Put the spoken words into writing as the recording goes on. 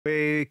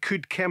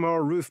Could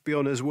Kemar Roofe be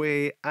on his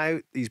way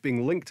out? He's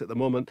being linked at the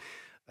moment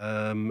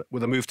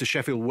with a move to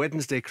Sheffield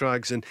Wednesday,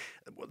 Craigs. And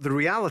the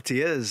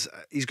reality is,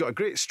 he's got a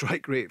great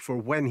strike rate for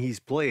when he's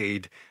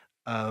played,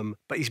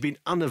 but he's been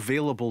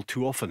unavailable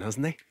too often,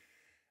 hasn't he?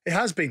 It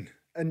has been.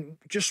 And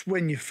just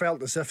when you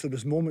felt as if there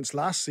was moments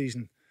last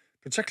season,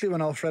 particularly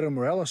when Alfredo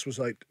Morelos was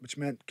out, which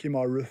meant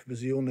Kemar Roofe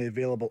was the only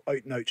available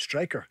out-and-out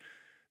striker,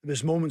 there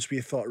was moments where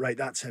you thought, right,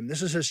 that's him.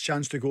 This is his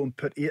chance to go and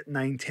put 8,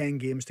 9, 10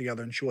 games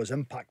together and show his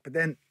impact. But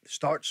then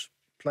starts,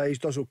 plays,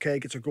 does okay,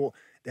 gets a goal,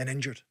 then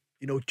injured.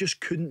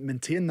 Just couldn't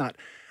maintain that.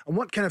 And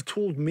what kind of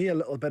told me a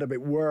little bit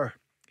about where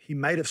he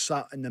might have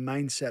sat in the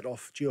mindset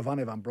of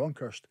Giovanni van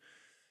Bronckhorst.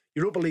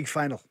 Europa League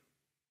final,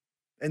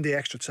 in the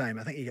extra time,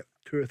 I think he got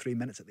 2 or 3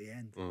 minutes at the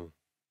end.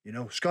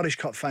 Scottish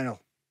Cup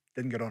final,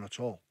 didn't get on at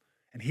all.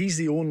 And he's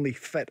the only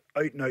fit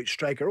out-and-out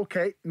striker.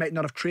 Okay, might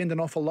not have trained an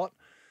awful lot,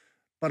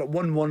 but at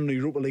 1-1 in the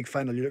Europa League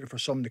final, you're looking for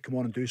someone to come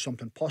on and do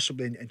something,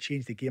 possibly, and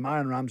change the game.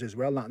 Aaron Ramsey as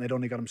well, and they'd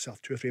only got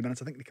himself 2 or 3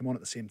 minutes. I think they come on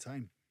at the same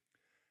time.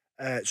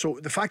 So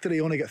the fact that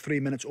he only got 3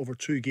 minutes over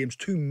 2 games,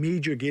 2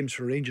 major games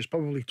for Rangers,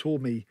 probably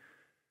told me,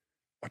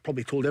 or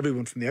probably told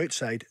everyone from the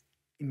outside,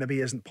 he maybe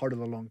isn't part of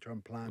the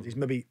long-term plans. He's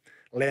maybe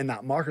laying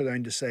that marker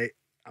down to say,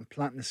 I'm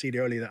planting the seed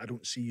early that I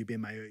don't see you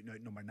being my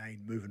out-and-out number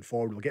 9 moving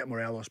forward. We'll get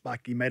Morelos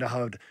back. He might have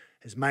had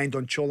his mind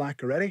on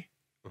Cholak already.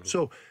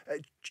 So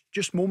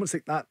just moments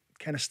like that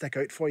kind of stick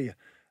out for you.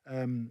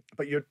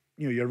 But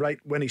you're right.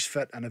 When he's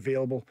fit and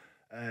available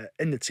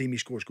in the team, he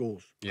scores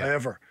goals. Yeah.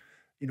 However,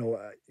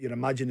 you'd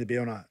imagine to be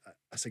on a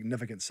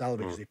significant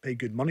salary because they pay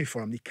good money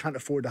for him. They can't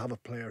afford to have a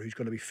player who's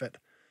going to be fit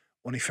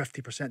only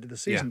 50% of the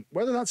season. Yeah.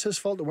 Whether that's his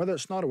fault or whether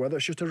it's not, or whether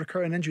it's just a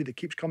recurring injury that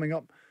keeps coming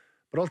up.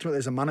 But ultimately,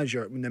 as a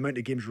manager, when the amount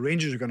of games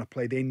Rangers are going to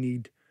play, they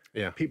need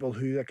people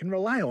who they can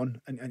rely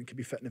on and can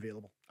be fit and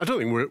available. I don't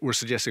think we're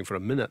suggesting for a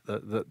minute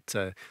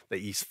that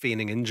he's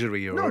feigning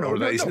injury or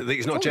that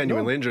he's not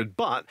genuinely injured.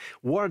 But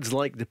words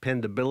like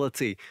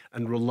dependability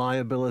and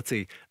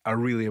reliability are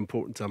really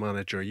important to a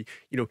manager.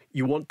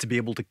 You want to be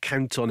able to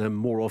count on him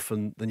more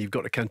often than you've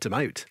got to count him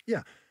out.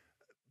 Yeah,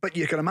 but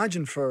you can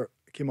imagine for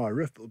Kemar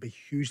Roofe, it'll be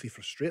hugely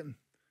frustrating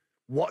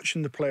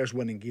watching the players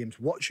winning games,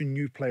 watching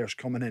new players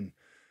coming in.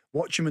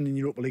 Watch him in the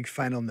Europa League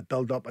final and the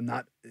build-up and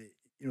that,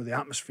 the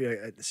atmosphere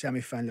at the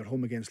semi-final at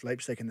home against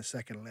Leipzig in the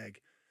second leg.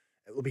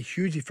 It will be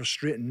hugely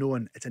frustrating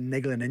knowing it's a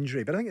niggling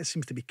injury. But I think it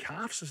seems to be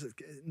calves.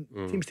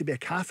 It seems to be a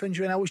calf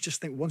injury. And I always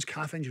just think once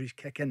calf injuries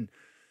kick in,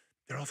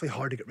 they're awfully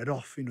hard to get rid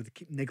of. They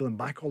keep niggling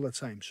back all the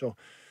time. So,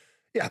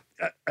 yeah,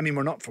 I mean,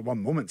 we're not for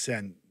one moment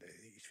saying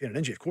he's feeling an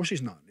injury. Of course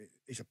he's not.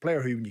 He's a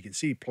player who, when you can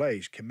see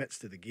plays, commits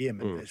to the game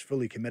and is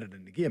fully committed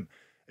in the game.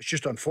 It's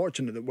just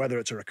unfortunate that whether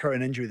it's a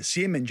recurring injury, the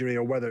same injury,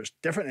 or whether it's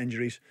different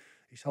injuries,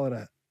 he's had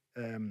a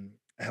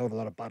hell of a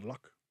lot of bad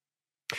luck.